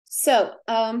So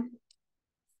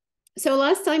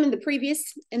last time in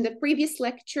the previous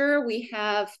lecture, we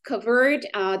have covered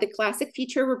the classic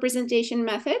feature representation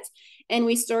methods, and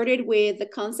we started with the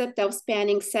concept of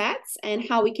spanning sets and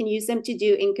how we can use them to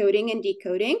do encoding and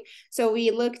decoding. So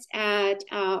we looked at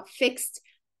fixed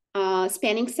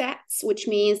spanning sets, which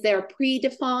means they're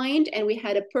predefined, and we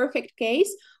had a perfect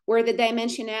case where the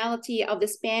dimensionality of the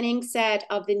spanning set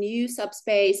of the new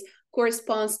subspace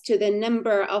corresponds to the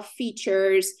number of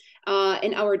features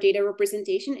in our data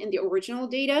representation in the original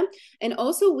data. And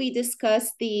also we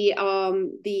discussed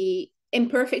the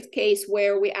imperfect case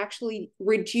where we actually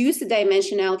reduce the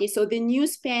dimensionality. So the new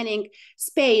spanning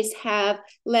space have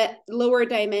lower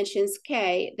dimensions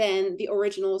K than the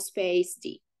original space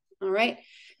D, all right?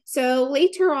 So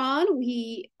later on,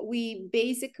 we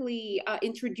basically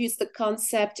introduced the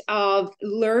concept of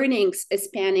learning a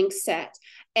spanning set.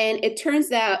 And it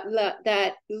turns out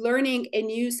that learning a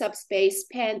new subspace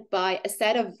spanned by a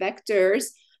set of vectors,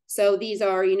 so these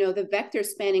are, the vectors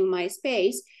spanning my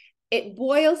space, it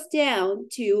boils down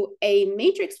to a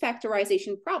matrix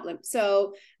factorization problem.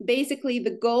 So basically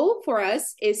the goal for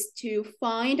us is to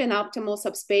find an optimal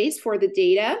subspace for the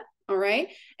data, all right?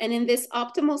 And in this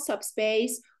optimal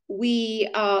subspace, we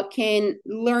can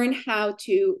learn how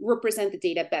to represent the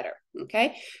data better,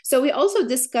 okay? So we also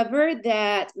discovered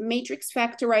that matrix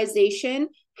factorization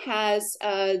has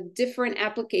different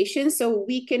applications. So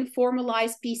we can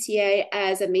formalize PCA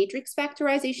as a matrix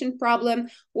factorization problem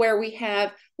where we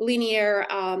have linear,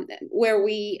 where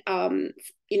we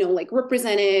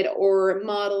represent it or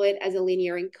model it as a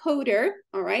linear encoder,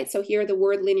 all right? So here the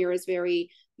word linear is very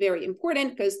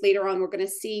important because later on we're going to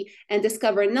see and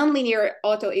discover nonlinear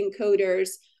autoencoders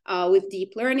with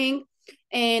deep learning.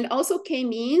 And also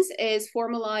K-means is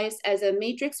formalized as a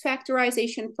matrix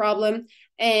factorization problem.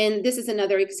 And this is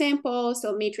another example,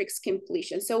 so matrix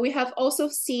completion. So we have also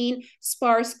seen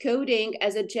sparse coding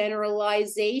as a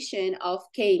generalization of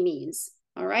K-means.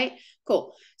 All right,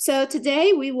 cool. So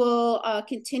today we will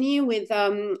continue with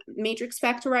matrix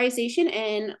factorization,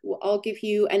 and I'll give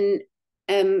you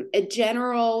a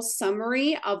general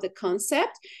summary of the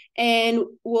concept, and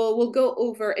we'll go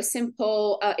over a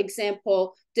simple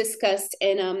example discussed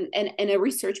in a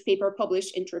research paper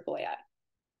published in AAAI.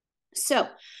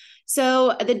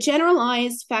 So the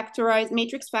generalized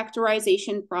matrix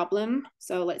factorization problem.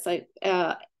 So let's say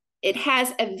it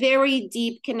has a very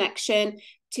deep connection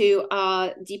to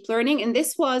deep learning, and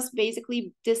this was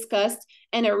basically discussed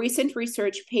in a recent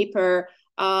research paper.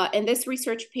 And this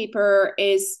research paper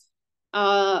is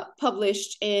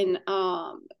published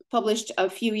a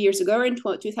few years ago in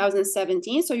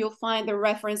 2017. So you'll find the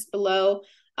reference below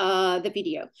the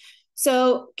video.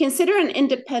 So consider an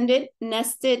independent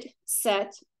nested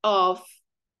set of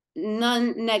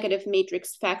non-negative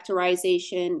matrix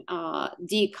factorization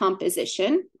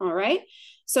decomposition, all right?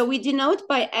 So we denote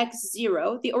by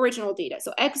X0 the original data.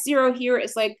 So X0 here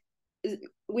is like,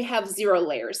 we have 0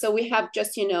 layers. So we have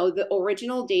just, the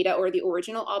original data or the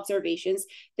original observations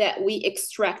that we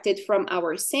extracted from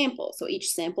our sample. So each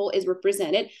sample is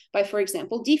represented by, for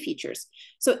example, D features.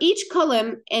 So each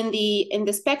column in the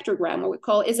spectrogram, what we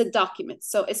call, is a document.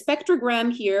 So a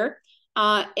spectrogram here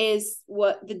is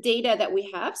what the data that we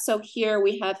have. So here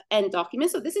we have n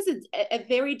documents. So this is a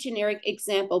very generic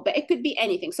example, but it could be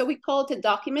anything. So we call it a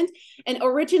document. And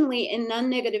originally in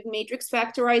non-negative matrix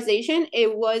factorization,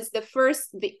 it was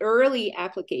the early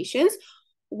applications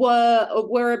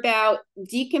were about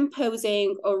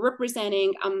decomposing or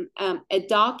representing a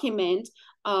document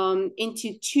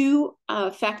into two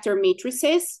factor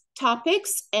matrices,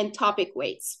 topics and topic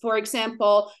weights. For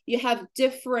example, you have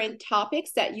different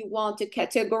topics that you want to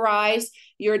categorize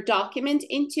your document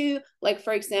into, like,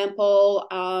 for example,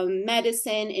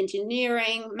 medicine,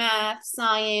 engineering, math,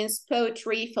 science,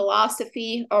 poetry,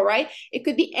 philosophy, all right? It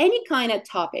could be any kind of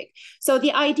topic. So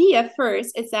the idea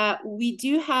first is that we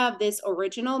do have this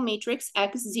original matrix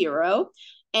X0,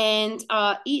 and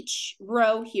each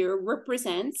row here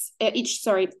represents,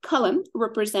 column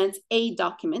represents a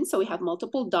document. So we have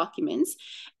multiple documents,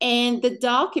 and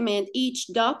each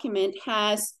document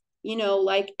has,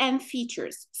 like M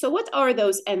features. So what are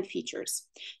those M features?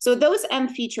 So those M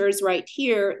features right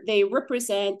here, they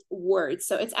represent words.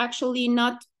 So it's actually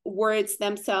not words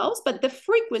themselves, but the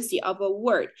frequency of a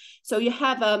word. So you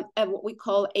have what we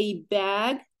call a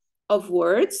bag of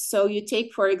words. So you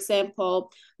take, for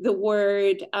example, the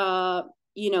word,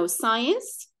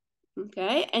 science,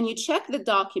 okay? And you check the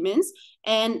documents,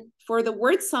 and for the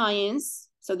word science,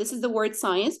 so this is the word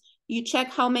science, you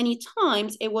check how many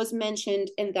times it was mentioned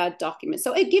in that document.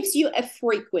 So it gives you a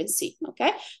frequency,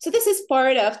 okay? So this is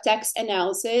part of text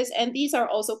analysis, and these are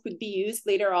also could be used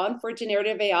later on for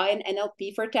generative AI and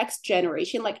NLP for text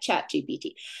generation, like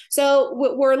ChatGPT. So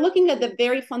we're looking at the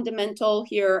very fundamental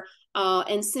here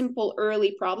and simple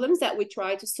early problems that we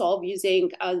try to solve using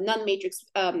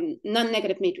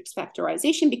non-negative matrix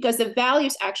factorization, because the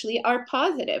values actually are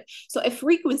positive. So a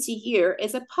frequency here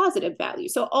is a positive value.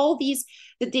 So all these,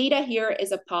 the data here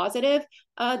is a positive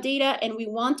data, and we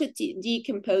want to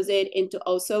decompose it into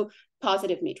also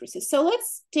positive matrices. So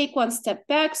let's take one step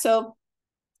back. So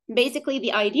basically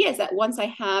the idea is that once I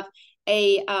have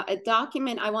a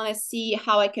document, I want to see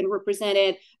how I can represent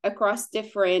it across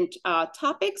different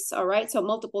topics. All right, so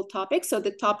multiple topics. So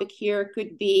the topic here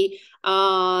could be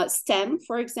STEM,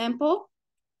 for example.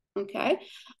 Okay,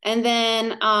 and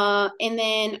then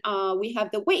we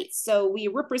have the weights. So we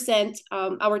represent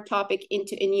our topic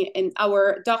into a new, and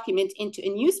our document into a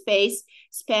new space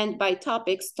spanned by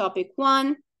topics: topic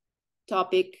 1,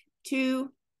 topic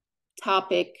 2,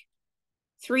 topic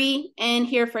 3, and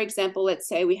here, for example, let's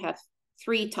say we have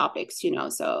 3 topics, you know,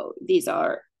 so these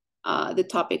are the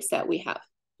topics that we have.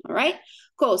 All right,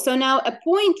 cool. So now a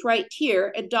point right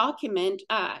here, a document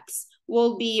X,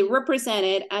 will be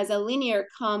represented as a linear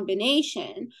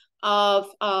combination of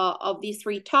these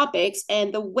 3 topics,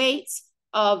 and the weights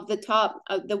of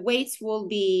the weights will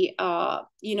be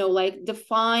you know, like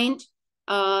defined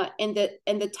in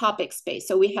the topic space.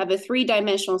 So we have a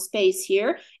 3-dimensional space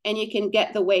here, and you can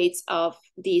get the weights of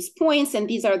these points, and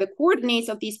these are the coordinates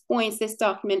of these points, this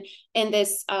document in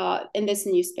this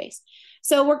new space.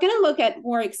 So we're going to look at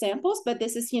more examples, but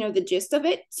this is, you know, the gist of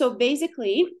it. So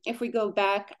basically, if we go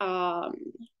back,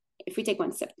 if we take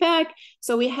one step back,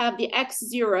 so we have the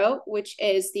X0, which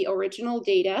is the original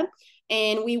data.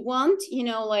 And we want, you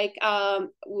know, like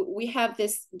we have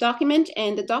this document,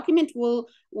 and the document will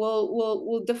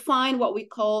define what we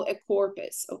call a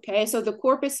corpus. Okay, so the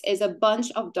corpus is a bunch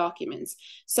of documents.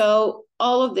 So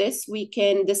all of this,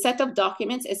 the set of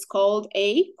documents is called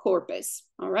a corpus.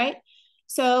 All right.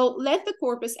 So let the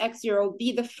corpus X0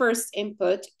 be the first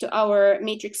input to our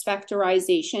matrix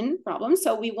factorization problem.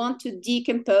 So we want to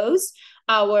decompose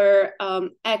our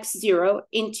X0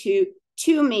 into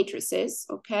 2 matrices,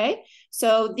 okay?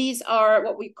 So these are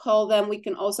what we call them, we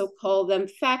can also call them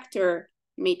factor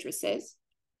matrices.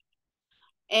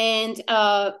 And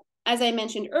as I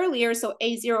mentioned earlier, so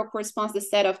A0 corresponds to the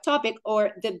set of topic,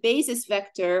 or the basis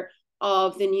vector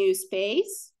of the new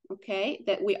space, okay,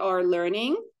 that we are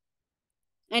learning.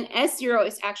 And S0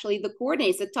 is actually the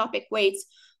coordinates, the topic weights,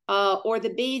 or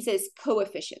the basis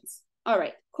coefficients. All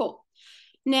right, cool.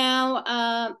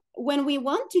 Now, when we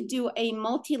want to do a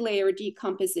multi-layer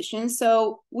decomposition,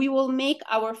 so we will make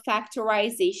our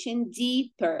factorization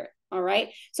deeper, all right?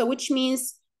 So which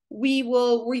means we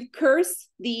will recurse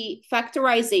the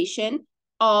factorization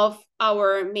of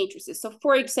our matrices. So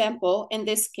for example, in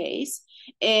this case,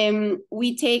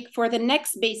 we take for the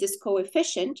next basis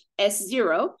coefficient,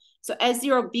 S0, so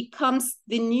S0 becomes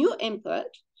the new input.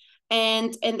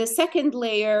 And in the second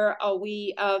layer,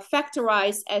 we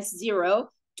factorize S0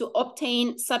 to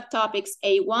obtain subtopics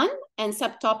A1 and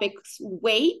subtopics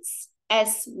weights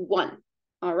S1.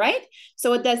 All right. So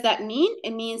what does that mean?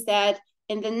 It means that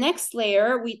in the next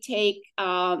layer, we take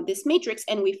this matrix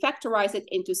and we factorize it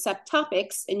into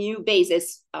subtopics, a new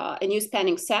basis, a new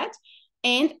spanning set,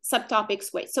 and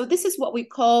subtopics weight. So this is what we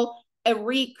call a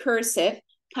recursive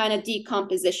kind of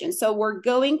decomposition. So we're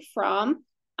going from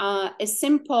a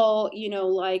simple, you know,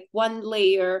 like 1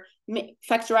 layer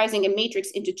factorizing a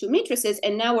matrix into 2 matrices,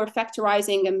 and now we're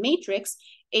factorizing a matrix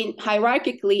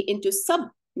hierarchically into sub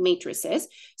matrices.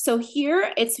 So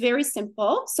here it's very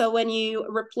simple. So when you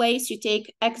replace, you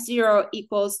take X0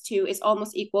 is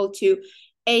almost equal to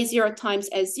A0 times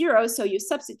S0. So you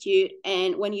substitute,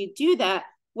 and when you do that,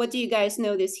 what do you guys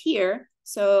notice here?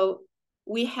 So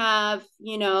we have,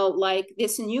 you know, like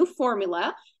this new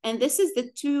formula, and this is the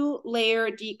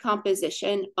 2-layer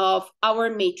decomposition of our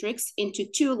matrix into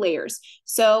 2 layers.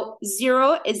 So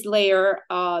 0 is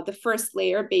the first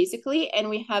layer basically, and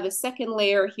we have a second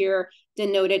layer here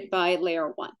denoted by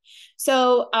layer 1.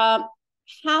 So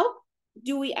how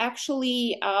do we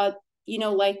actually, you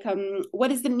know, like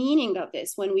what is the meaning of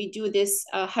this when we do this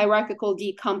hierarchical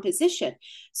decomposition?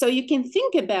 So you can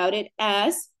think about it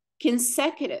as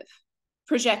consecutive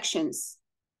projections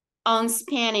on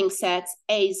spanning sets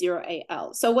A0,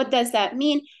 AL. So what does that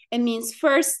mean? It means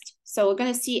first, so we're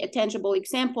going to see a tangible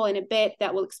example in a bit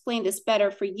that will explain this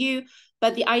better for you.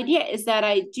 But the idea is that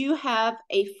I do have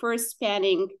a first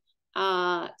spanning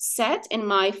set in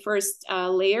my first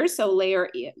layer. So layer,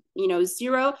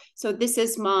 0. So this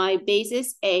is my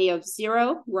basis A of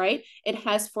 0, right? It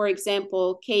has, for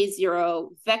example, K0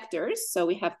 vectors. So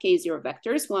we have K0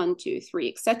 vectors, 1, 2, 3,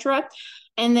 etc.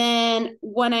 And then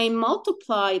when I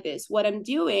multiply this, what I'm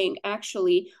doing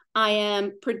actually, I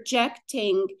am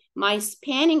projecting my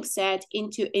spanning set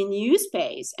into a new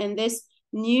space. And this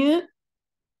new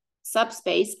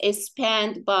subspace is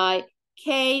spanned by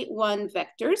K1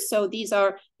 vectors. So these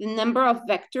are the number of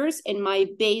vectors in my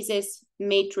basis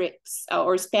matrix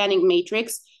or spanning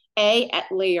matrix A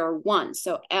at layer 1,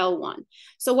 so L1.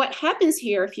 So what happens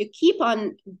here, if you keep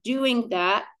on doing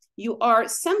that, you are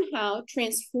somehow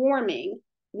transforming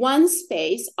one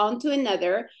space onto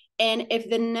another. And if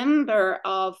the number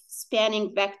of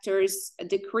spanning vectors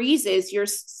decreases, you're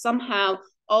somehow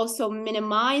also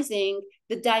minimizing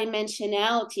the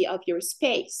dimensionality of your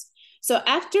space. So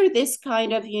after this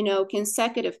kind of,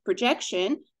 consecutive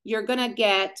projection, you're going to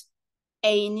get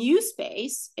a new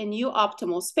space, a new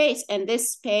optimal space. And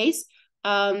this space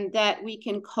that we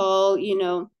can call,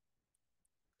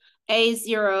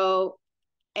 A0,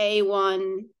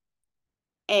 A1,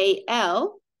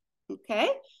 AL, okay?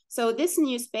 So this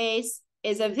new space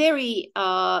is a very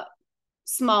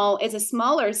is a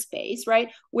smaller space, right?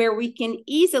 Where we can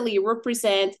easily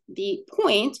represent the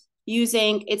point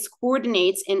using its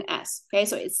coordinates in S, okay?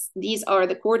 So these are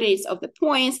the coordinates of the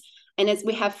points, and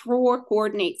we have 4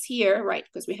 coordinates here, right?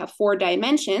 Because we have 4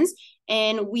 dimensions,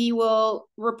 and we will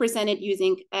represent it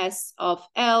using S of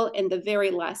L in the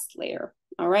very last layer,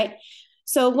 all right?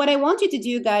 So what I want you to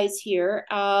do, guys, here,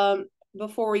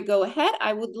 before we go ahead,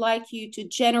 I would like you to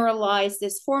generalize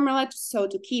this formula, so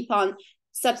to keep on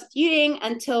substituting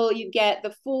until you get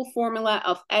the full formula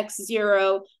of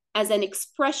X0 as an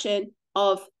expression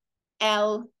of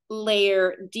L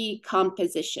layer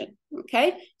decomposition,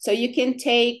 okay? So you can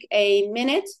take a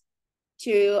minute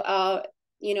to,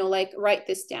 write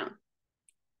this down.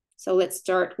 So let's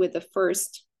start with the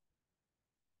first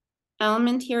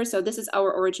element here. So this is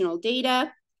our original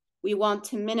data. We want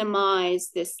to minimize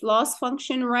this loss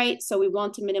function, right? So we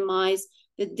want to minimize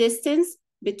the distance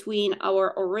between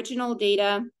our original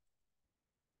data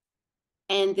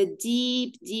and the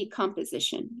deep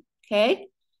decomposition, okay?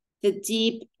 The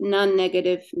deep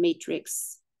non-negative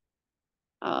matrix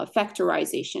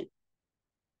factorization.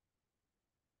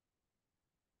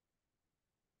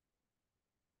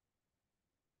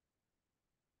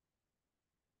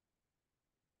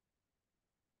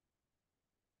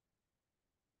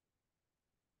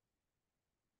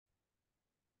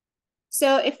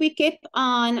 So if we keep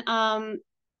on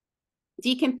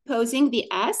decomposing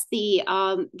the S,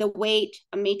 the weight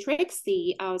matrix,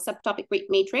 the subtopic weight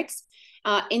matrix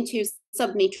into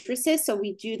submatrices, so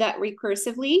we do that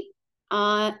recursively,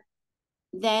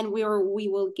 then we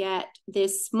will get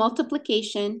this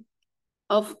multiplication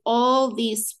of all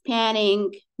these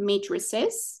spanning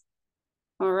matrices,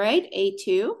 all right,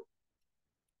 A2,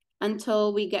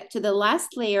 until we get to the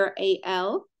last layer,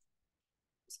 AL,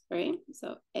 sorry,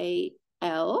 so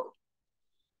AL.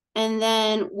 And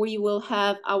then we will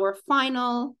have our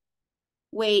final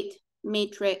weight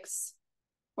matrix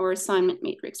or assignment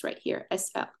matrix right here,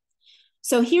 SL.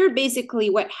 So here, basically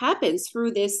what happens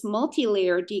through this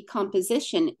multi-layer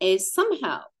decomposition is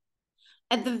somehow,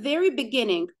 at the very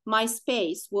beginning, my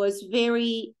space was a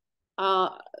very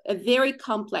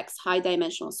complex high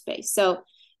dimensional space. So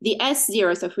the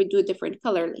S0, so if we do a different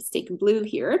color, let's take blue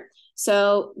here.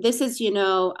 So this is,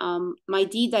 my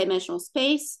D dimensional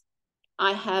space.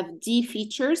 I have D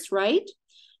features, right?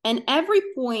 And every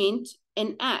point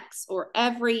in X, or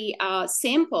every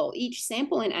sample, each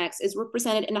sample in X is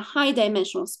represented in a high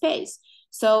dimensional space.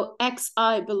 So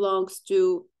Xi belongs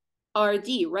to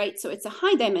RD, right? So it's a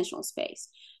high dimensional space.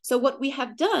 So what we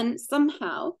have done,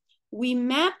 somehow, we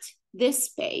mapped this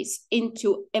space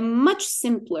into a much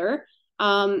simpler,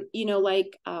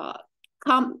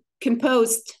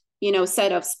 composed,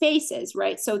 set of spaces,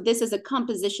 right? So this is a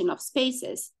composition of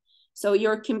spaces. So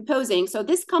you're composing. So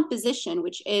this composition,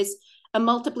 which is a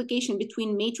multiplication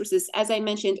between matrices, as I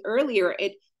mentioned earlier,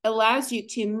 it allows you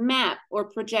to map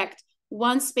or project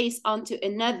one space onto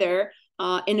another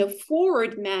in a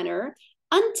forward manner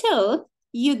until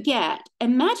you get a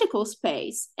magical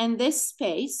space. And this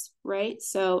space, right?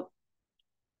 So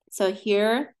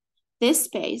here, this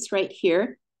space right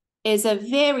here is a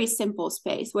very simple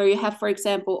space where you have, for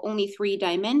example, only 3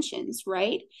 dimensions,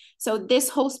 right? So this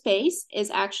whole space is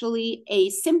actually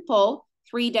a simple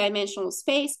 3-dimensional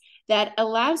space that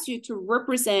allows you to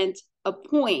represent a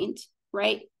point,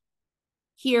 right?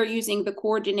 Here using the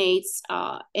coordinates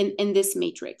in this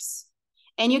matrix.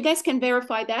 And you guys can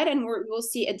verify that, and we'll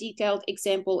see a detailed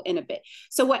example in a bit.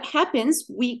 So what happens,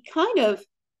 we kind of,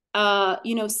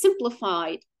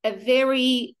 simplified a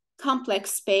very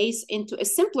complex space into a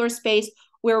simpler space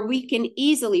where we can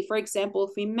easily, for example,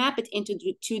 if we map it into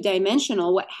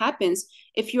two-dimensional, what happens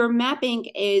if your mapping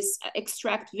is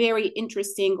extract very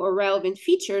interesting or relevant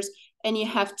features, and you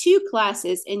have two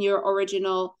classes in your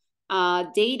original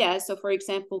data. So for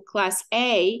example, class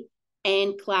A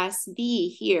and class B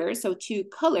here, so two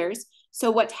colors. So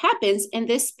what happens in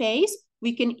this space,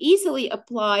 we can easily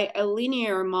apply a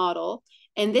linear model,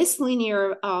 and this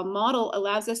linear model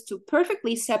allows us to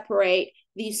perfectly separate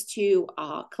these two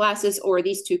classes, or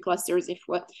these two clusters,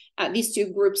 these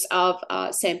two groups of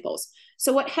samples.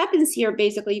 So what happens here,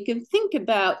 basically, you can think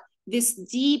about this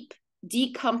deep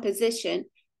decomposition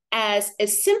as a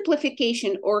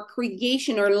simplification or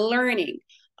creation or learning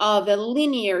of a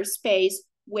linear space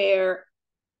where,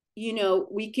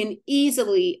 we can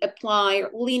easily apply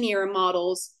linear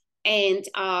models and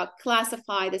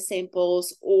classify the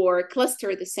samples or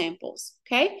cluster the samples,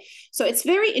 okay? So it's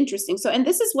very interesting. So, and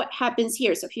this is what happens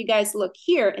here. So if you guys look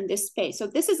here in this space, so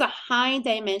this is a high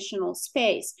dimensional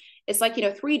space. It's like,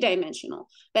 three-dimensional.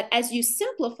 But as you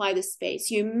simplify the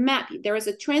space, you map, there is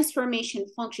a transformation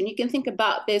function. You can think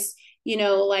about this,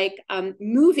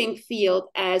 moving field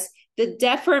as the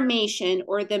deformation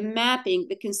or the mapping,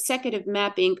 the consecutive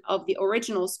mapping of the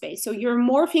original space. So you're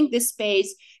morphing this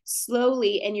space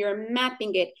slowly, and you're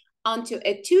mapping it onto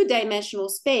a two-dimensional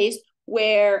space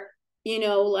where,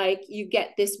 you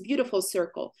get this beautiful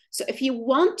circle. So if you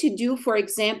want to do, for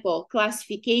example,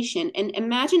 classification, and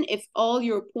imagine if all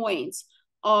your points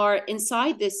are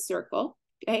inside this circle,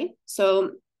 okay?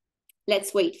 So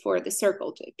let's wait for the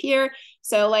circle to appear.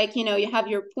 So you have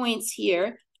your points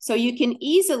here. So you can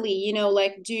easily,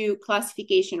 do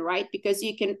classification, right? Because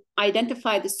you can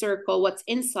identify the circle, what's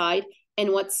inside,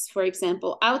 and what's, for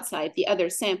example, outside the other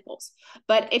samples.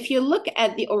 But if you look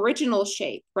at the original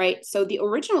shape, right? So the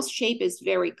original shape is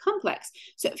very complex.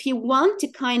 So if you want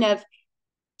to kind of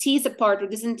tease apart or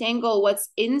disentangle what's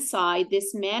inside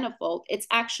this manifold, it's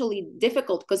actually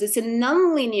difficult because it's a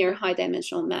nonlinear high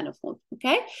dimensional manifold,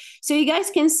 okay? So you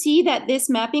guys can see that this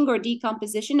mapping or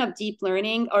decomposition of deep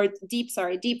learning, or deep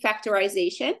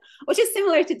factorization, which is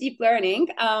similar to deep learning,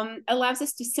 allows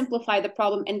us to simplify the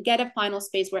problem and get a final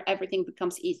space where everything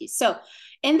becomes easy. So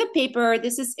in the paper,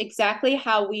 this is exactly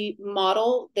how we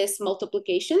model this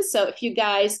multiplication. So if you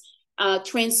guys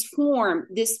transform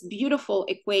this beautiful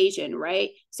equation, right?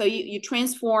 So you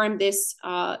transform this,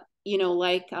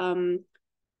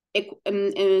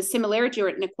 similarity or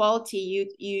inequality.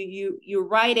 You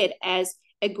write it as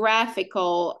a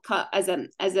graphical, as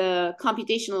a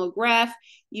computational graph.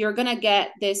 You're gonna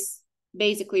get this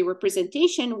basically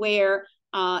representation where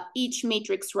each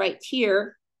matrix right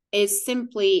here is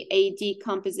simply a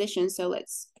decomposition. So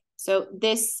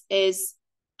this is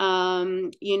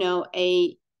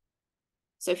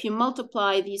so if you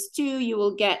multiply these two, you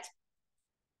will get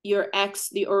your x,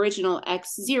 the original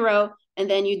x0, and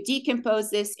then you decompose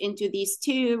this into these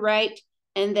two, right?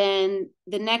 And then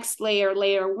the next layer,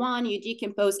 layer 1, you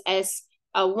decompose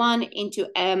S1 into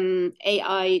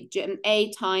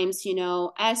A times,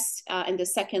 S in the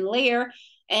second layer.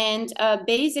 And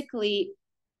basically,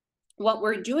 what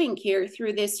we're doing here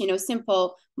through this,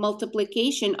 simple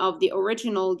multiplication of the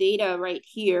original data right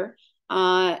here,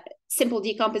 simple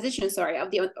decomposition,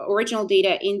 of the original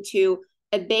data into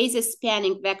a basis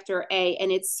spanning vector A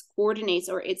and its coordinates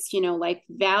or its,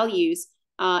 values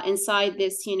inside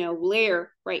this,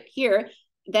 layer right here,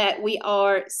 that we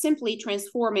are simply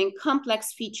transforming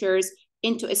complex features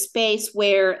into a space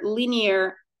where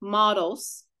linear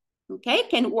models, okay,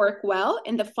 can work well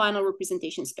in the final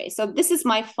representation space. So this is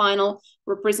my final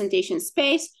representation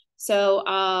space.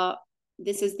 So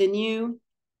this is the new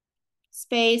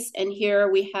space, and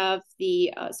here we have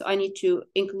the so I need to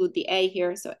include the A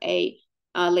here, so A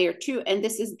layer 2, and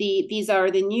these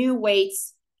are the new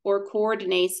weights or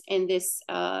coordinates in this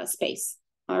space.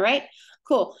 All right,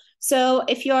 cool. So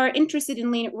if you are interested in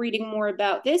reading more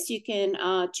about this, you can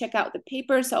check out the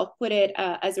paper. So I'll put it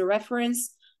as a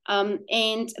reference.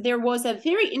 And there was a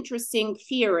very interesting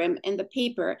theorem in the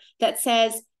paper that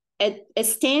says a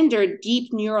standard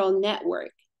deep neural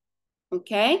network,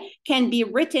 okay, can be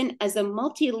written as a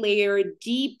multi-layer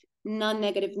deep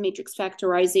non-negative matrix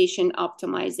factorization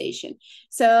optimization.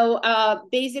 So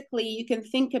basically, you can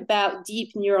think about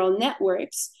deep neural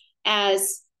networks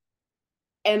as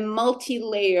a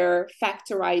multi-layer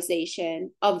factorization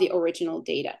of the original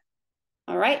data.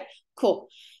 All right, cool.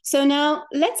 So now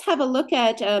let's have a look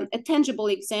at a tangible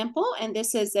example. And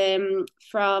this is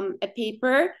from a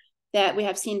paper that we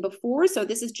have seen before. So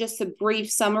this is just a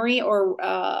brief summary or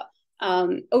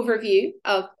overview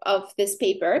of this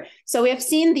paper. So we have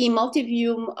seen the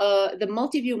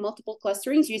multiview multiple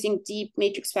clusterings using deep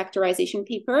matrix factorization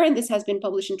paper, and this has been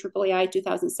published in AAAI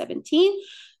 2017.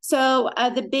 So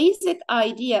the basic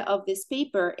idea of this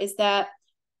paper is that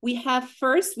we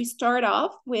start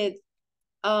off with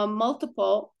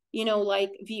multiple,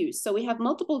 like views. So we have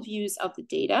multiple views of the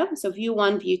data. So view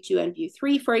 1, view 2, and view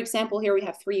 3. For example, here we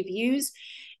have 3 views.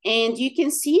 And you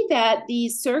can see that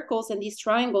these circles and these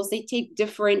triangles, they take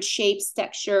different shapes,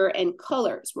 texture, and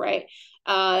colors, right?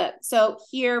 So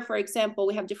here, for example,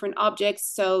 we have different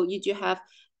objects. So you do have,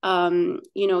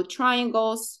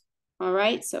 triangles. All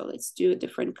right, so let's do a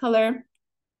different color.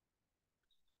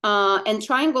 And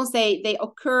triangles, they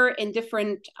occur in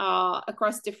different,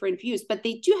 across different views, but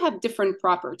they do have different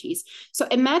properties. So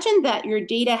imagine that your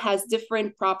data has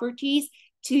different properties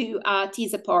to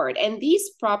tease apart. And these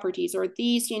properties, or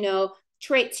these,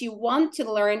 traits, you want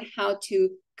to learn how to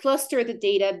cluster the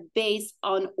data based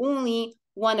on only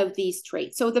one of these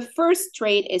traits. So the first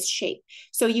trait is shape.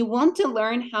 So you want to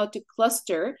learn how to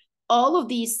cluster all of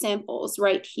these samples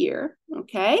right here,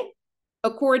 okay,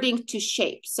 according to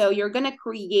shape. So you're going to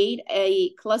create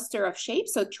a cluster of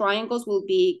shapes. So triangles will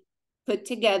be put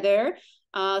together,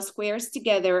 squares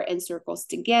together, and circles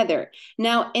together.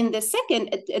 Now, in the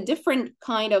second, a different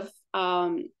kind of,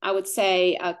 I would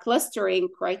say, clustering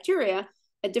criteria,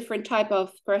 a different type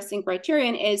of clustering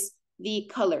criterion is the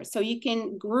color. So you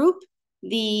can group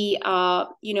the,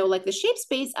 like the shape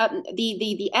space,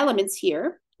 the elements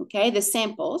here, okay, the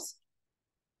samples.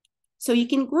 So you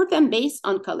can group them based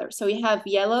on color. So you have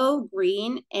yellow,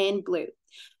 green, and blue.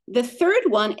 The third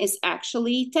one is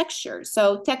actually texture.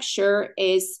 So texture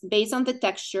is based on the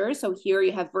texture. So here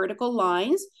you have vertical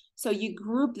lines. So you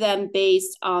group them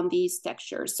based on these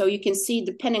textures. So you can see,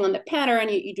 depending on the pattern,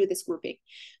 you do this grouping.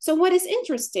 So what is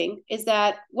interesting is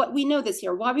that what we know this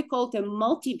here, why we call it a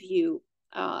multi-view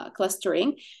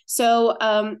clustering. So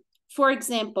for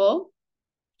example,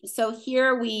 so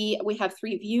here we have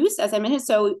 3 views, as I mentioned.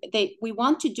 So we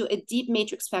want to do a deep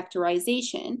matrix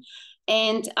factorization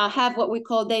and have what we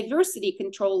call diversity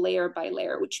control layer by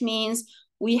layer, which means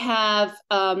we have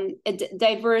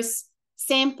diverse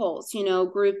samples,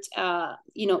 grouped,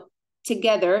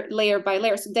 together layer by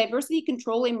layer. So diversity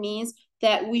controlling means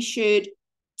that we should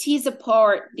tease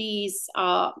apart these,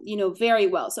 very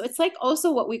well. So it's like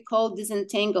also what we call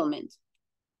disentanglement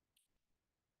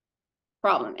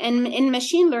problem. And in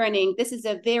machine learning, this is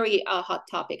a very hot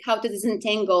topic, how to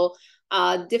disentangle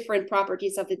different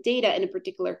properties of the data in a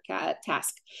particular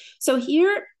task. So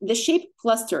here, the shape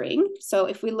clustering. So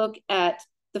if we look at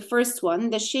the first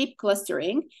one, the shape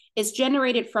clustering is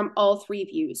generated from all 3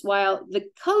 views, while the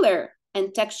color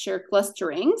and texture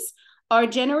clusterings are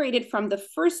generated from the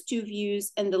first 2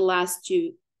 views and the last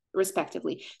 2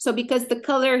 respectively. So because the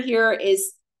color here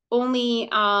is only,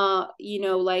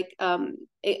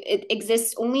 it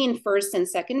exists only in first and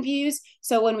second views.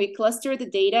 So when we cluster the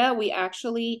data, we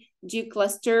actually do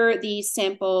cluster these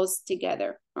samples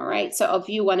together. All right, so of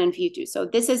view 1 and view 2. So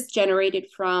this is generated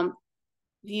from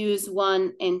views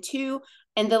 1 and 2.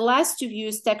 And the last 2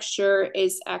 views texture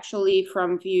is actually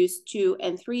from views 2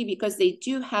 and 3 because they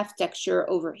do have texture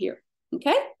over here.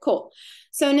 Okay, cool.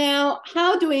 So now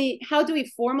how do we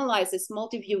formalize this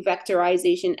multi-view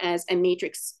vectorization as a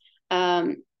matrix,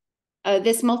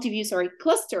 this multi-view,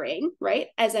 clustering, right,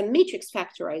 as a matrix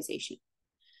factorization?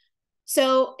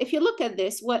 So if you look at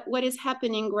this, what is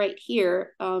happening right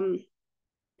here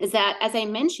is that, as I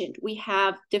mentioned, we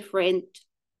have different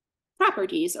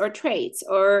properties or traits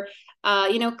or,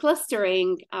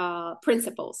 clustering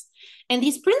principles. And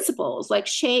these principles like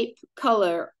shape,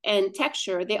 color, and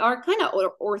texture, they are kind of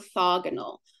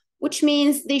orthogonal, which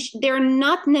means they're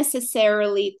not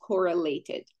necessarily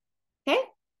correlated, okay?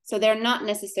 So they're not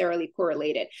necessarily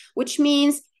correlated, which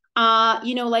means,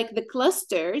 like the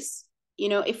clusters,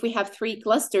 if we have 3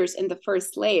 clusters in the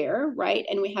first layer, right,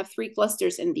 and we have 3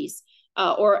 clusters in these,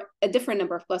 or a different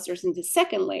number of clusters in the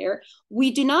second layer,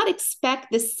 we do not expect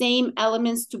the same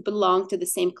elements to belong to the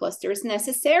same clusters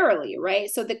necessarily, right?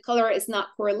 So the color is not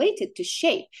correlated to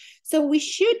shape. So we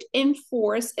should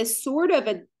enforce a sort of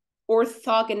an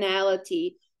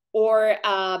orthogonality or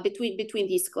between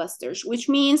these clusters, which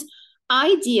means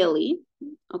ideally,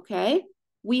 okay,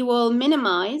 we will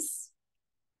minimize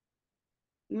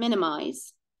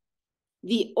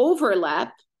the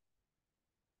overlap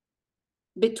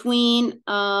between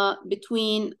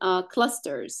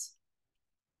clusters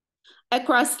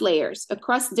across layers,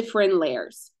 across different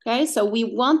layers, okay? So we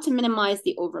want to minimize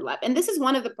the overlap. And this is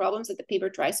one of the problems that the paper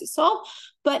tries to solve.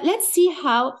 But let's see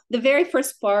how the very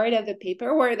first part of the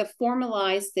paper, where they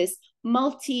formalize this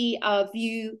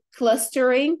multi-view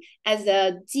clustering as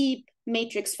a deep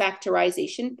matrix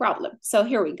factorization problem. So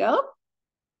here we go.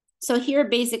 So here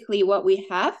basically what we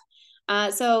have,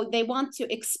 so they want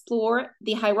to explore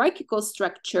the hierarchical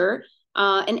structure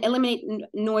and eliminate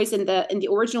noise in the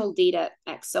original data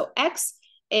X. So X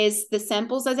is the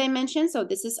samples, as I mentioned. So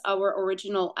this is our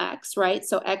original X, right?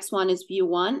 So X1 is view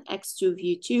 1, X2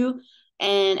 view 2,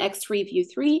 and X3 view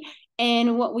 3.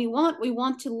 And what we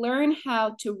want to learn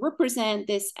how to represent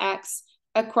this X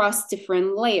across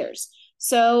different layers.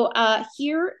 So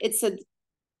here it's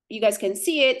you guys can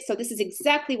see it. So this is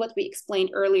exactly what we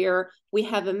explained earlier. We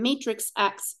have a matrix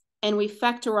X and we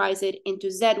factorize it into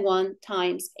Z1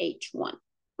 times H1,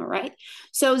 all right?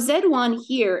 So Z1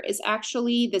 here is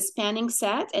actually the spanning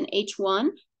set and H1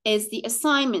 is the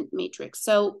assignment matrix.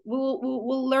 So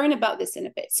we'll learn about this in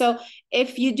a bit. So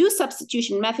if you do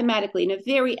substitution mathematically in a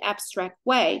very abstract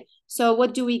way, so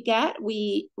what do we get?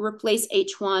 We replace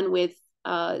H1 with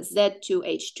Z2,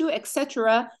 H2,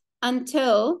 etc.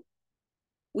 until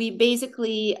we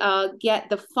basically get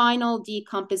the final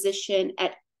decomposition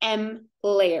at M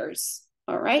layers,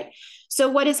 all right? So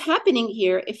what is happening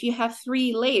here, if you have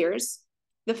 3 layers,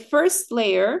 the first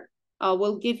layer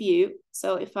will give you,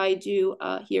 so if I do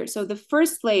here, so the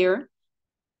first layer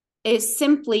is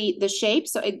simply the shape,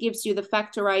 so it gives you the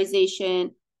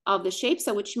factorization of the shape,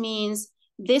 so which means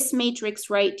this matrix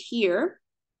right here,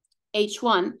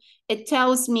 H1, it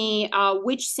tells me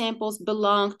which samples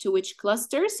belong to which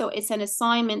cluster. So it's an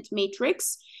assignment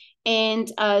matrix. And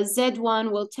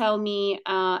Z1 will tell me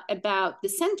about the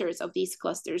centers of these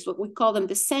clusters, what we call them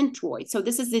the centroids. So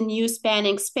this is the new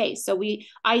spanning space. So we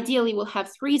ideally will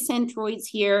have 3 centroids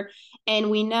here.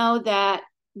 And we know that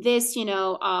this,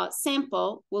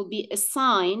 sample will be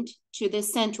assigned to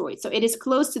this centroid. So it is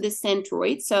close to the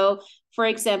centroid. So for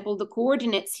example, the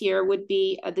coordinates here would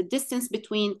be the distance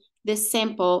between this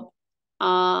sample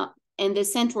and the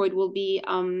centroid will be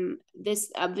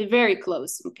very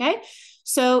close, okay?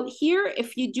 So here,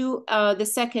 if you do the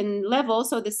second level,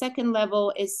 so the second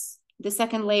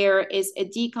layer is a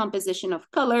decomposition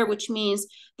of color, which means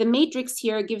the matrix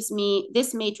here gives me,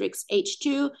 this matrix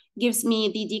H2 gives me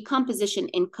the decomposition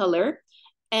in color.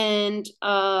 And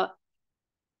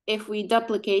if we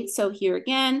duplicate, so here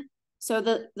again, so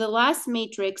the last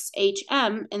matrix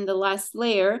HM in the last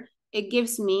layer, it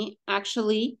gives me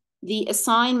actually the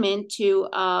assignment to,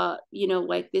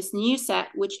 like this new set,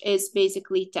 which is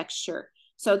basically texture.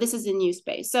 So this is a new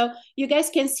space. So you guys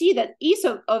can see that each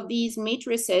of these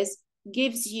matrices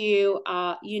gives you,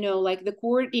 like the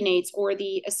coordinates or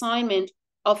the assignment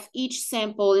of each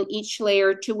sample in each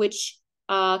layer to which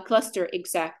cluster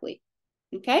exactly.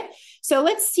 Okay, so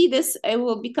let's see this. It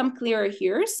will become clearer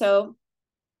here. So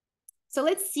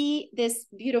let's see this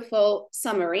beautiful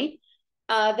summary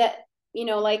that,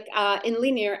 in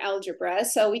linear algebra.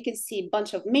 So we can see a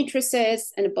bunch of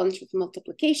matrices and a bunch of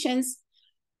multiplications.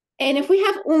 And if we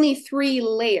have only 3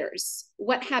 layers,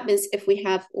 what happens if we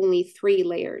have only 3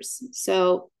 layers?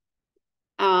 So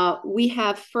we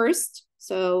have first,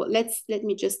 so let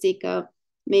me just take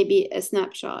maybe a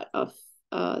snapshot of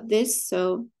this.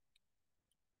 So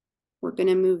we're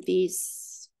gonna move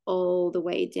these all the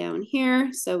way down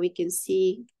here so we can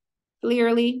see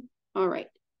clearly. All right.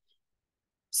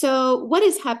 So what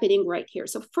is happening right here?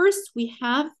 So first we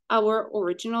have our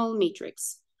original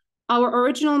matrix. Our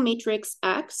original matrix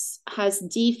X has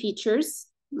D features,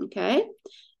 okay?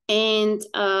 And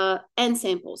N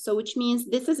samples. So which means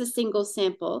this is a single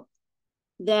sample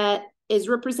that is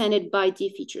represented by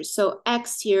D features. So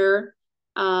X here,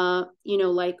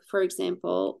 like for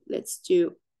example, let's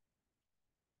do,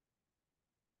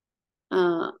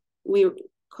 we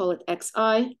call it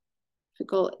Xi. We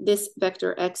call this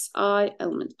vector Xi,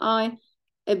 element I,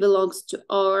 it belongs to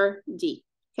RD,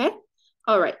 okay?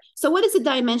 All right, so what is the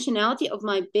dimensionality of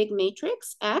my big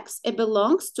matrix X? It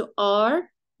belongs to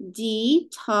RD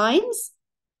times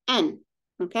N,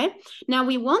 okay? Now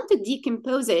we want to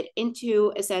decompose it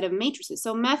into a set of matrices.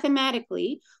 So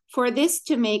mathematically, for this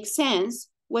to make sense,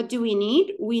 what do we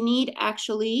need? We need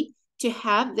actually to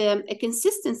have a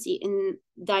consistency in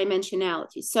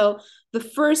dimensionality. So the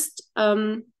first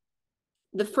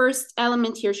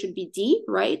element here should be D,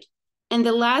 right? And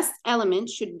the last element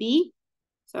should be,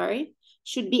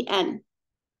 N.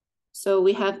 So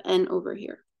we have N over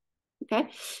here, okay?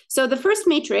 So the first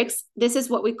matrix, this is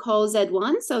what we call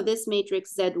Z1. So this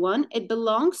matrix Z1, it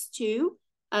belongs to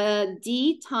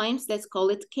D times, let's call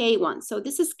it K1. So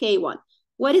this is K1.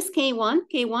 What is K1?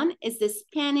 K1 is the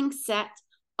spanning set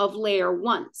of layer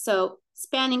 1. So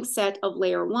spanning set of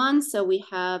layer 1. So we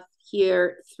have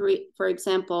here 3, for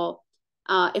example,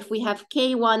 if we have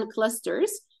K1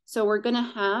 clusters, so we're going to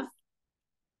have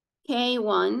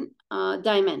K1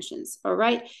 dimensions, all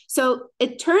right? So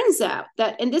it turns out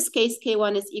that in this case,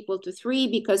 K1 is equal to 3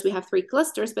 because we have 3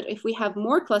 clusters, but if we have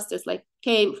more clusters, like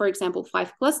K, for example,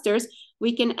 5 clusters,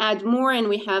 we can add more and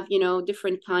we have, you know,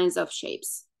 different kinds of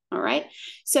shapes, all right?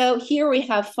 So here we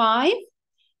have 5,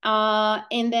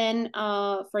 and then,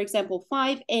 for example,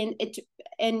 5, and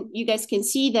you guys can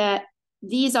see that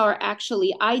these are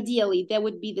actually, ideally, that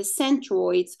would be the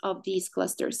centroids of these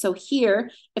clusters. So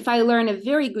here, if I learn a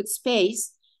very good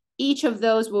space, each of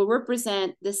those will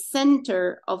represent the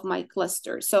center of my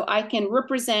cluster. So I can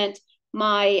represent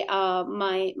my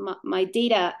my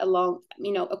data along,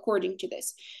 you know, according to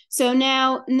this. So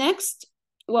now next,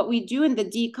 what we do in the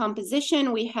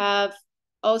decomposition, we have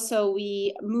also,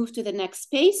 we move to the next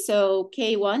space. So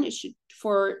K1, it should,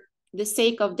 for the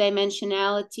sake of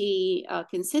dimensionality,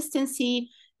 consistency,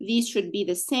 these should be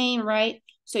the same, right?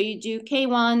 So you do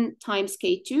K1 times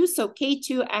K2. So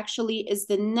K2 actually is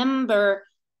the number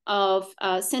of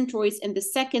centroids in the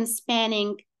second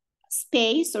spanning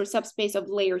space or subspace of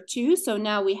layer 2. So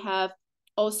now we have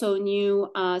also new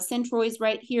centroids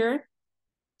right here.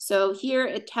 So here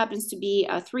it happens to be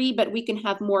 3, but we can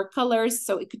have more colors,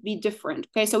 so it could be different.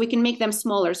 Okay, so we can make them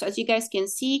smaller. So as you guys can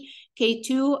see,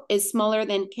 K2 is smaller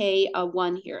than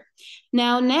K1 here.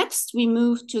 Now next, we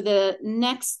move to the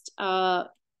next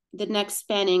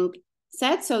spanning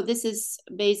set. So this is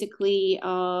basically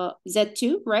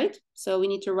Z2, right? So we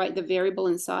need to write the variable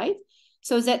inside.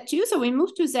 So Z2, so we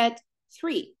move to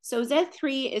Z3. So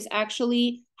Z3 is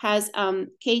actually has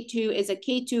K2 is a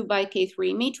K2 by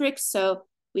K3 matrix. So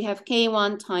we have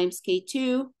K1 times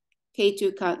K2,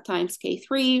 K2 times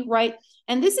K3, right?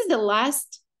 And this is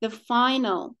the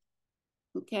final,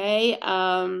 okay,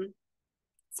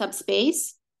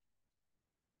 subspace.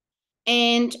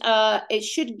 And it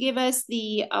should give us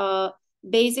the,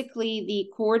 basically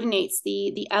the coordinates,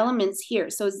 the elements here.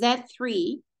 So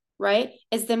Z3, right,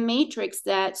 is the matrix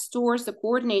that stores the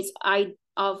coordinates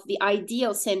of the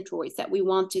ideal centroids that we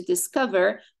want to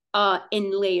discover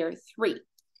in layer 3.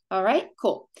 All right,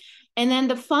 cool. And then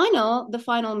the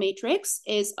final matrix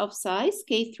is of size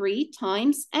K3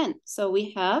 times n. So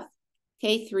we have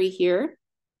K3 here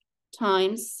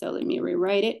times, so let me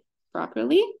rewrite it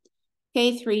properly,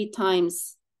 K3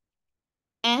 times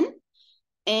n.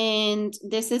 And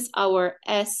this is our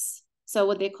S. So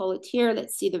what they call it here,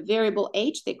 let's see the variable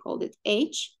H, they called it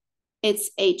H. It's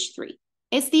H3.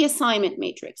 It's the assignment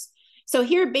matrix. So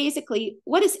here basically,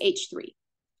 what is H3?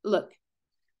 Look,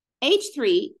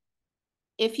 H3,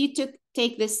 if you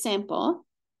take this sample,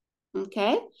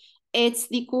 okay, it's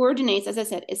the coordinates, as I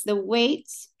said, it's the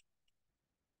weights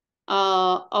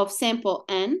of sample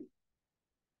n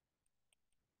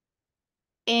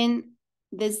in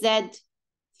the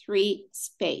Z3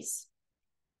 space,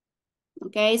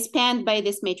 okay, spanned by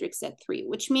this matrix Z3,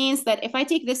 which means that if I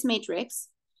take this matrix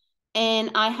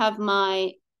and I have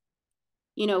my,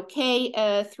 you know,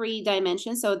 K3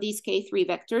 dimensions, so these K3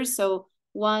 vectors, so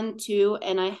 1, 2,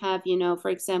 and I have, you know,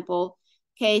 for example,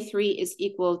 K3 is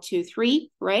equal to 3,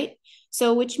 right?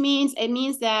 So which means, it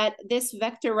means that this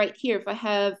vector right here, if I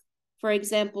have, for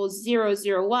example, 0,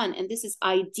 0, 1, and this is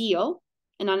ideal,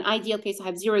 and on ideal case, I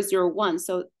have 0, 0, 1,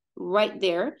 so right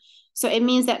there. So it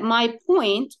means that my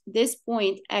point, this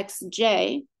point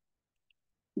xj,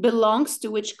 belongs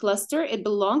to which cluster? It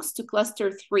belongs to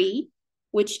cluster 3,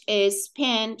 which is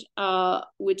spanned,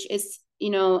 which is, you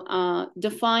know,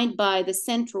 defined by the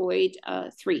centroid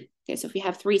 3. Okay, so if we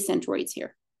have 3 centroids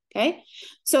here, okay?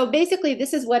 So basically,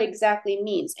 this is what exactly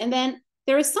means. And then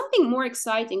there is something more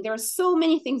exciting. There are so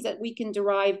many things that we can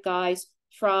derive, guys,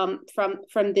 from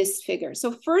this figure.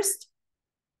 So first,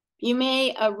 you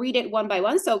may read it one by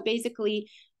one. So basically,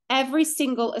 every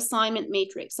single assignment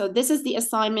matrix. So this is the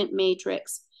assignment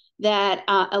matrix that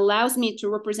allows me to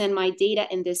represent my data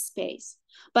in this space.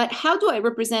 But how do I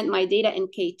represent my data in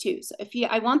K2? So if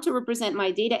I want to represent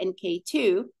my data in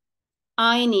K2,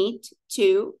 I need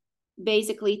to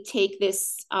basically take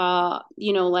this,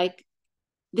 you know, like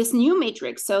this new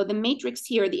matrix. So the matrix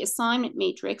here, the assignment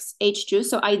matrix, H2.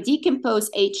 So I decompose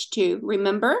H2,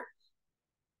 remember,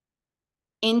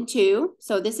 into,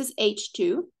 so this is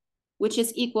H2, which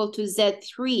is equal to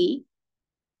Z3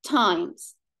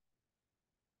 times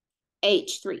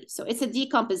H3. So it's a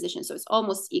decomposition, so it's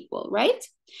almost equal, right?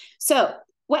 So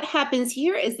what happens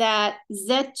here is that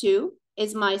Z2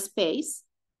 is my space,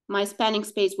 my spanning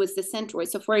space with the centroid.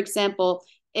 So for example,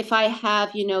 if I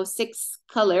have, you know, 6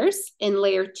 colors in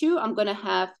layer 2, I'm going to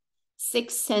have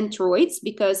 6 centroids,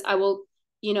 because I will,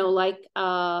 you know, like,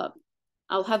 I'll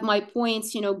have my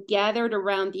points, you know, gathered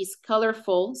around these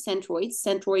colorful centroids,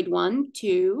 centroid 1,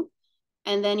 2,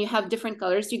 and then you have different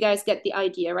colors. You guys get the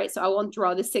idea, right? So I won't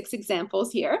draw the 6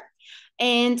 examples here.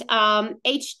 And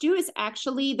H2 is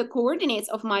actually the coordinates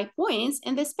of my points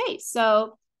in this space.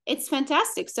 So it's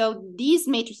fantastic. So these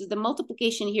matrices, the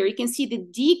multiplication here, you can see the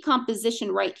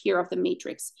decomposition right here of the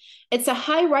matrix. It's a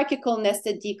hierarchical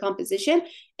nested decomposition,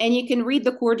 and you can read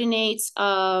the coordinates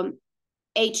H2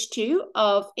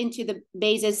 into the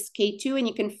basis K2, and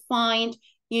you can find,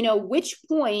 you know, which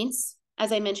points,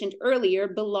 as I mentioned earlier,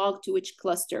 belong to which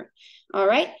cluster. All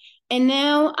right. And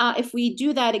now if we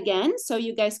do that again, so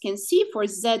you guys can see for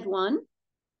Z1,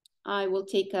 I will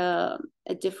take a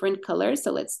different color.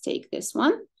 So let's take this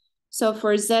one. So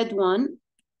for Z1,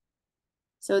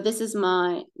 so this is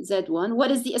my Z1.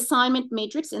 What is the assignment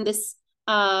matrix in this,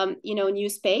 you know, new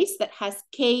space that has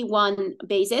K1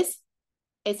 basis?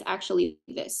 It's actually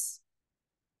this,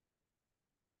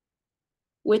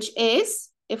 which is,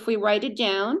 if we write it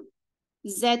down,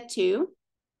 Z2.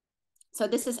 So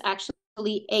this is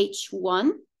actually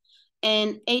H1,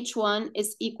 and H1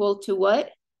 is equal to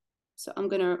what? So I'm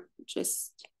gonna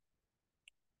just,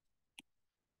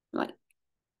 like,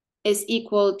 is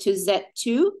equal to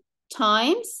Z2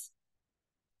 times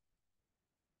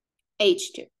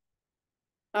H2.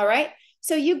 All right.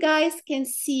 So you guys can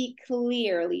see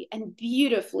clearly and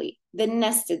beautifully the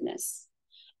nestedness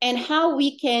and how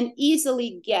we can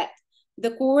easily get the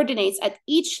coordinates at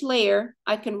each layer.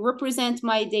 I can represent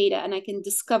my data and I can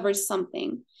discover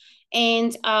something.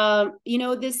 And, you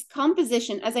know, this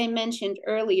composition, as I mentioned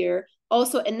earlier,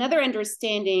 also another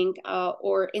understanding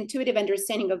or intuitive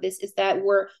understanding of this is that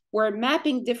we're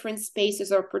mapping different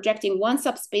spaces or projecting one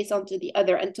subspace onto the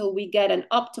other until we get an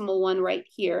optimal one right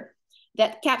here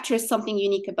that captures something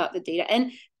unique about the data.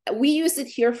 And we use it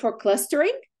here for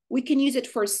clustering. We can use it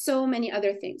for so many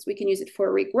other things. We can use it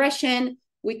for regression.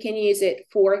 We can use it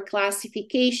for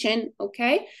classification,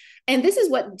 okay? And this is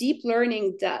what deep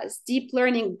learning does. Deep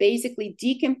learning basically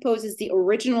decomposes the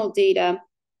original data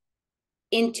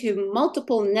into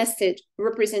multiple nested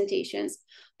representations.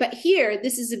 But here,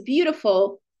 this is a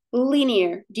beautiful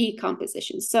linear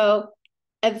decomposition. So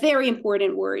a very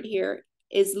important word here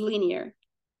is linear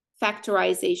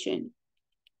factorization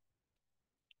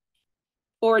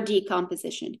or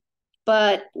decomposition.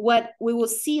 But what we will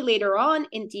see later on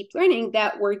in deep learning,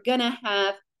 that we're gonna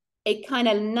have a kind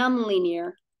of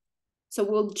nonlinear. So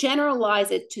we'll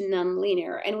generalize it to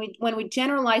nonlinear. And when we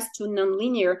generalize to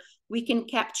nonlinear, we can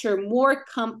capture more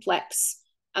complex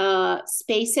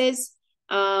spaces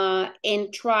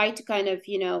and try to kind of,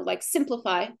 you know, like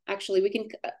simplify. Actually, we can,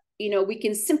 you know, we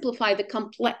can simplify the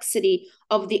complexity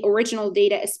of the original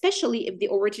data, especially if the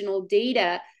original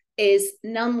data is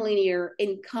nonlinear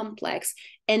and complex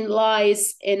and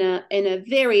lies in a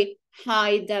very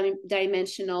high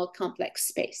dimensional complex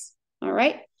space. All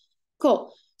right,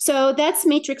 cool. So that's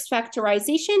matrix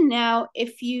factorization. Now,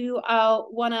 if you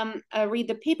want to read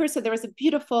the paper, so there is a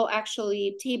beautiful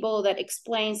actually table that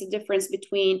explains the difference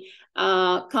between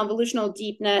convolutional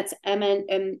deep nets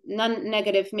and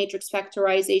non-negative matrix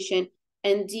factorization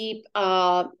and deep,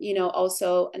 you know,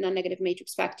 also a non-negative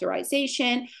matrix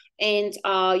factorization. And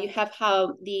you have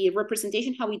how the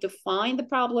representation, how we define the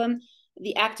problem,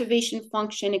 the activation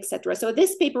function, etc. So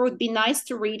this paper would be nice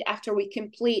to read after we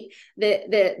complete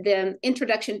the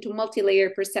introduction to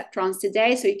multi-layer perceptrons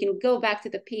today. So you can go back to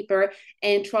the paper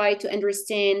and try to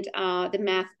understand the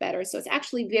math better. So it's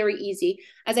actually very easy.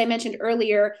 As I mentioned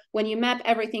earlier, when you map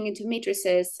everything into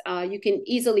matrices, you can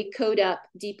easily code up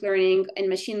deep learning and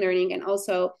machine learning and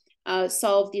also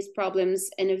solve these problems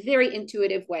in a very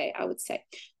intuitive way, I would say.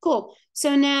 Cool.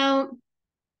 So now,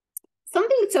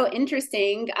 something so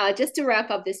interesting, just to wrap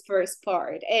up this first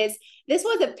part, is this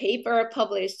was a paper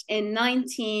published in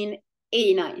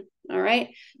 1989, all right?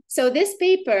 So this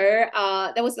paper,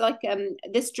 that was like,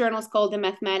 this journal is called The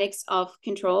Mathematics of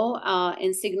Control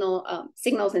in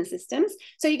Signals and Systems.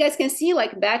 So you guys can see,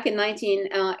 like, back in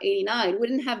 1989, we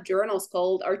didn't have journals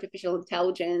called artificial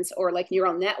intelligence or like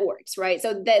neural networks, right?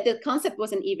 So the concept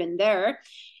wasn't even there.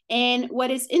 And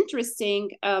what is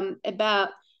interesting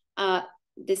about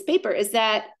this paper is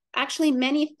that actually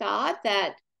many thought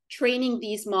that training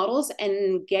these models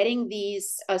and getting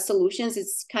these solutions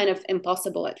is kind of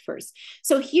impossible at first.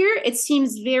 So here it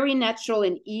seems very natural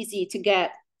and easy to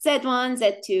get Z1,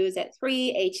 Z2,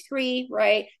 Z3, H3,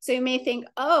 right? So you may think,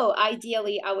 oh,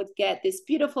 ideally I would get this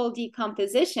beautiful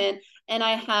decomposition and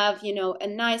I have, you know, a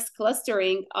nice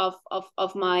clustering of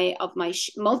my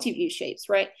multiview shapes,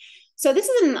 right? So this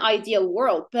is an ideal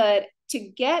world, but to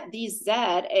get these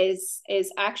Z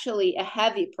is actually a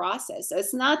heavy process. So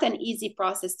it's not an easy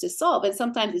process to solve, and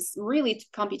sometimes it's really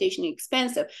computationally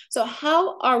expensive. So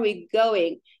how are we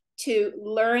going to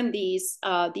learn these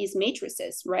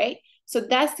matrices, right? So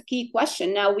that's the key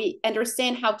question. Now we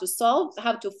understand how to solve,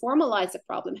 how to formalize the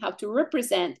problem, how to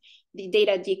represent the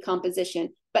data decomposition,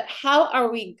 but how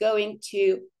are we going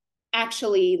to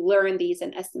actually learn these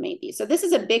and estimate these? So this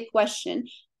is a big question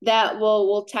that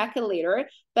we'll tackle later.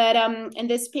 But in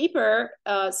this paper,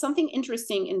 something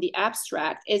interesting in the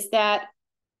abstract is that,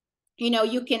 you know,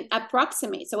 you can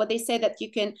approximate. So what they say that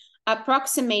you can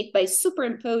approximate by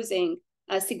superimposing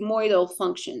sigmoidal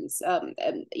functions,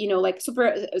 you know, like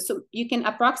so you can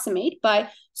approximate by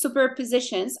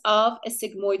superpositions of a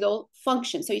sigmoidal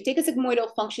function. So you take a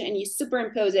sigmoidal function and you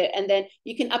superimpose it, and then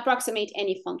you can approximate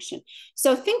any function.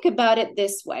 So think about it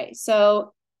this way.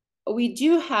 So we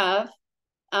do have,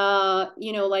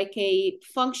 you know, like a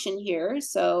function here.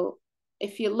 So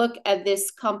if you look at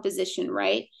this composition,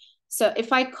 right? So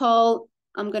if I call,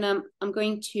 I'm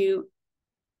going to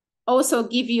also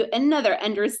give you another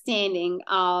understanding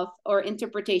of or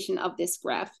interpretation of this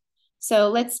graph. So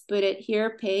let's put it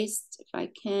here, paste if I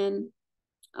can.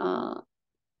 So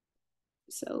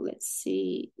let's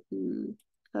see,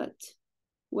 cut.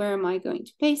 Where am I going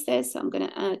to paste this? I'm going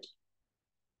to add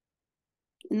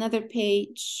another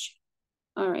page.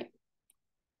 All right.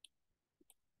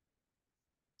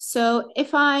 So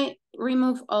if I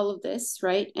remove all of this,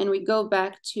 right, and we go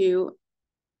back to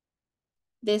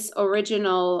this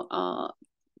original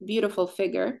beautiful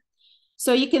figure.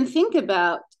 So you can think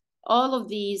about all of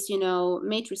these, you know,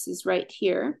 matrices right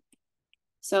here.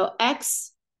 So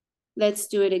X, let's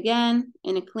do it again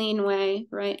in a clean way,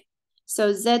 right?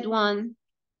 So Z1,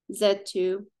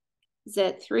 Z2,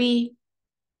 Z3,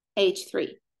 H3.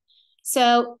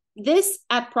 So this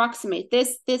approximate,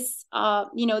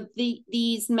 you know,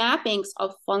 these mappings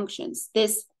of functions,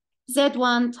 this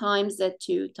Z1 times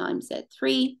Z2 times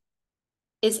Z3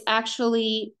 is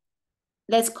actually,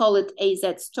 let's call it a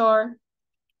Z star,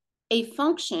 a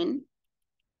function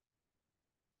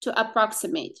to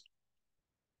approximate.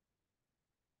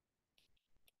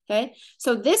 Okay,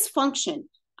 so this function,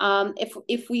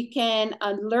 if we can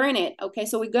learn it, okay,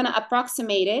 so we're going to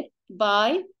approximate it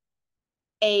by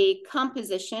a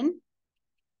composition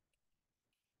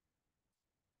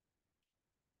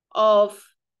of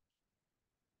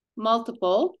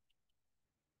multiple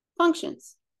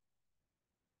functions.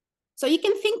 So you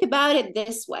can think about it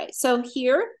this way. So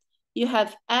here you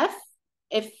have f,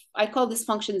 if I call this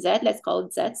function z, let's call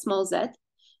it z, small z.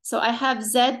 So I have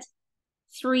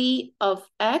z3 of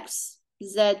x,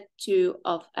 z2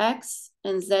 of x,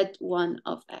 and z1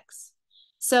 of x.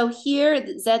 So here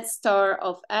the z star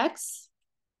of x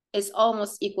is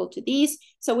almost equal to these.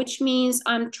 So which means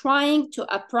I'm trying to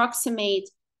approximate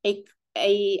a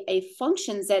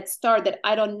function z star that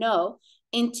I don't know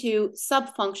into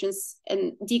subfunctions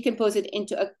and decompose it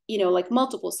into a, you know, like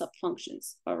multiple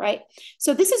subfunctions. All right.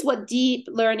 So this is what deep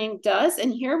learning does.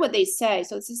 And here what they say.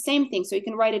 So it's the same thing. So you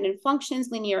can write it in functions,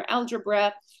 linear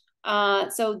algebra.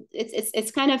 So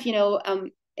it's kind of, you know,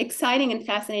 exciting and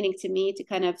fascinating to me to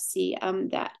kind of see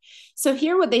that. So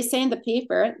here what they say in the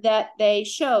paper, that they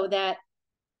show that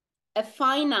a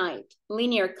finite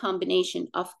linear combination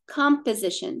of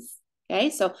compositions, okay,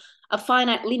 so a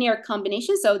finite linear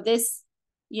combination, so this,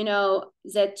 you know,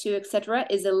 Z2, etc.,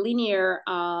 is a linear,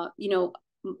 you know,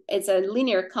 it's a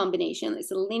linear combination,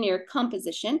 it's a linear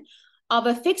composition of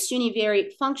a fixed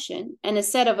univariate function and a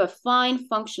set of affine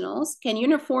functionals can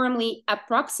uniformly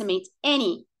approximate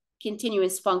any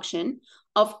continuous function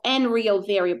of n real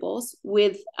variables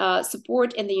with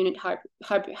support in the unit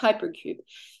hypercube.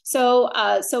 So,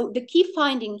 so the key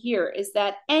finding here is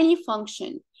that any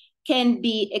function can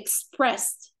be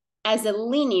expressed as a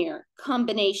linear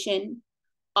combination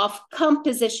of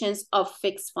compositions of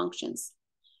fixed functions.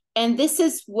 And this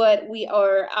is what we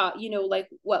are, you know, like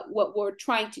what we're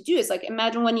trying to do is like,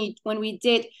 imagine when we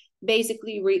did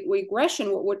basically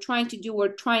regression, what we're trying to do,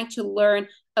 we're trying to learn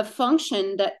a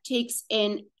function that takes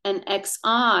in an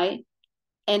xi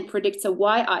and predicts a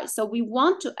yi. So we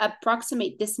want to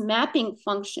approximate this mapping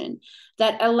function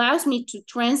that allows me to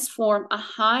transform a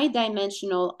high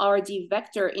dimensional RD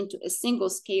vector into a single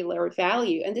scalar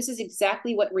value. And this is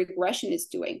exactly what regression is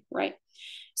doing, right?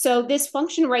 So this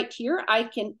function right here, I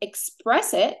can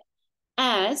express it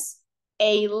as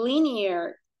a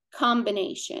linear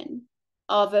combination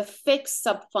of a fixed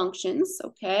subfunctions,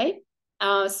 okay,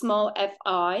 small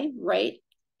fi, right?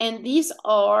 And these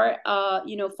are,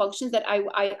 you know, functions that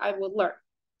I will learn.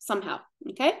 somehow,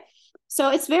 okay? So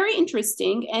it's very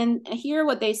interesting. And here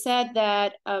what they said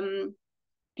that,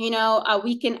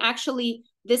 we can actually,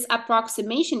 this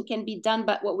approximation can be done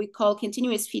by what we call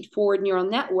continuous feed-forward neural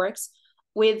networks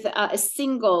with a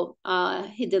single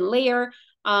hidden layer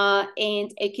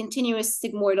and a continuous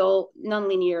sigmoidal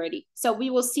nonlinearity. So we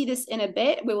will see this in a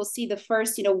bit. We will see the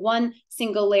first, one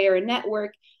single layer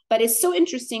network. But it's so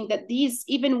interesting that these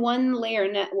even one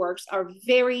layer networks are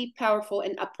very powerful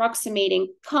in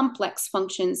approximating complex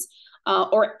functions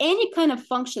or any kind of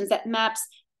functions that maps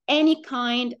any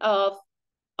kind of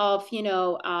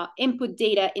input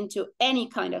data into any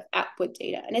kind of output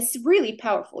data. And it's really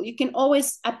powerful. You can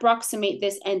always approximate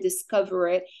this and discover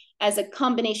it as a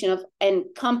combination of and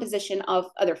composition of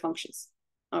other functions.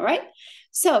 All right.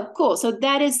 So cool. So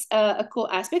that is a cool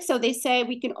aspect. So they say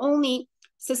we can only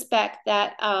suspect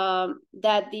that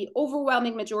that the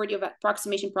overwhelming majority of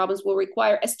approximation problems will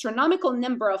require astronomical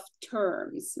number of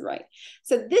terms, right?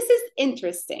 So this is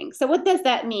interesting. So what does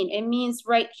that mean? It means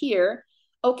right here,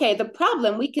 okay, the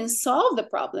problem, we can solve the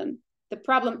problem. The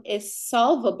problem is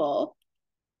solvable,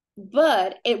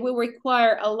 but it will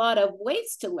require a lot of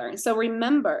weights to learn. So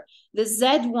remember, the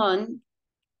Z1,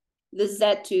 the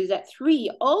Z2, Z3,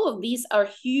 all of these are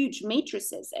huge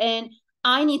matrices. And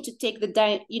I need to take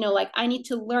I need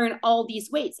to learn all these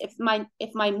weights. If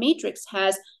my matrix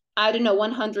has, I don't know,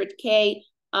 100K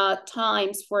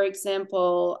times, for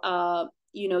example,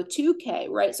 2K,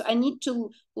 right? So I need to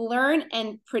learn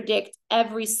and predict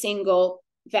every single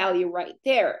value right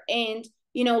there. And,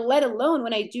 let alone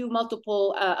when I do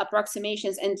multiple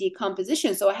approximations and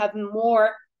decomposition. So I have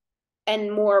more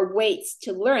and more weights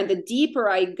to learn. The deeper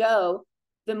I go,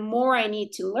 the more I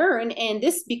need to learn. And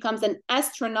this becomes an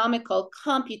astronomical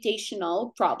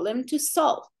computational problem to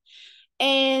solve.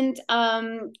 And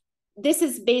this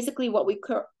is basically what we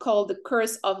call the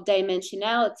curse of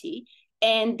dimensionality.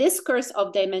 And this curse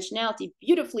of dimensionality,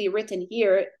 beautifully written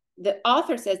here, the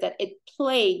author says that it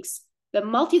plagues the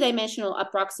multidimensional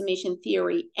approximation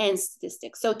theory and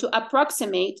statistics. So to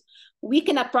approximate, we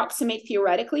can approximate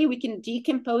theoretically, we can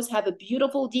decompose, have a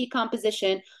beautiful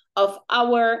decomposition of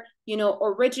our,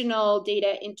 original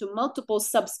data into multiple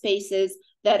subspaces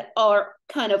that are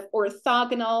kind of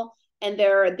orthogonal, and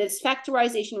this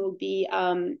factorization will be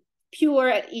pure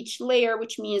at each layer,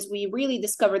 which means we really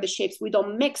discover the shapes. We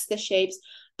don't mix the shapes,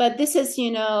 but this is,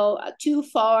 too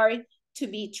far to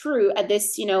be true at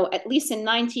this, at least in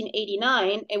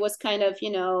 1989, it was kind of,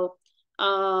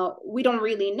 we don't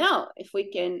really know if we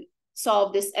can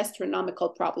solve this astronomical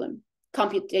problem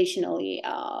computationally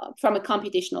from a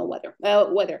computational weather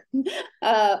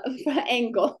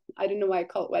angle. I don't know why I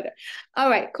call it weather. All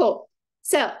right, cool.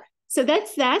 So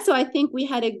that's that. So I think we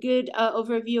had a good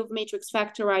overview of matrix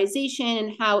factorization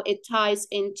and how it ties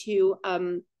into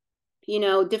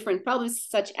different problems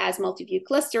such as multi-view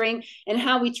clustering, and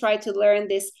how we try to learn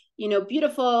this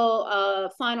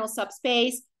beautiful final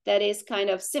subspace that is kind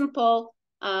of simple,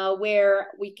 where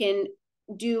we can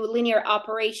do linear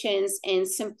operations and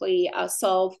simply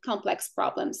solve complex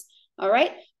problems. All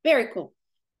right, very cool.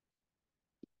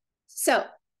 So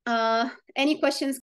any questions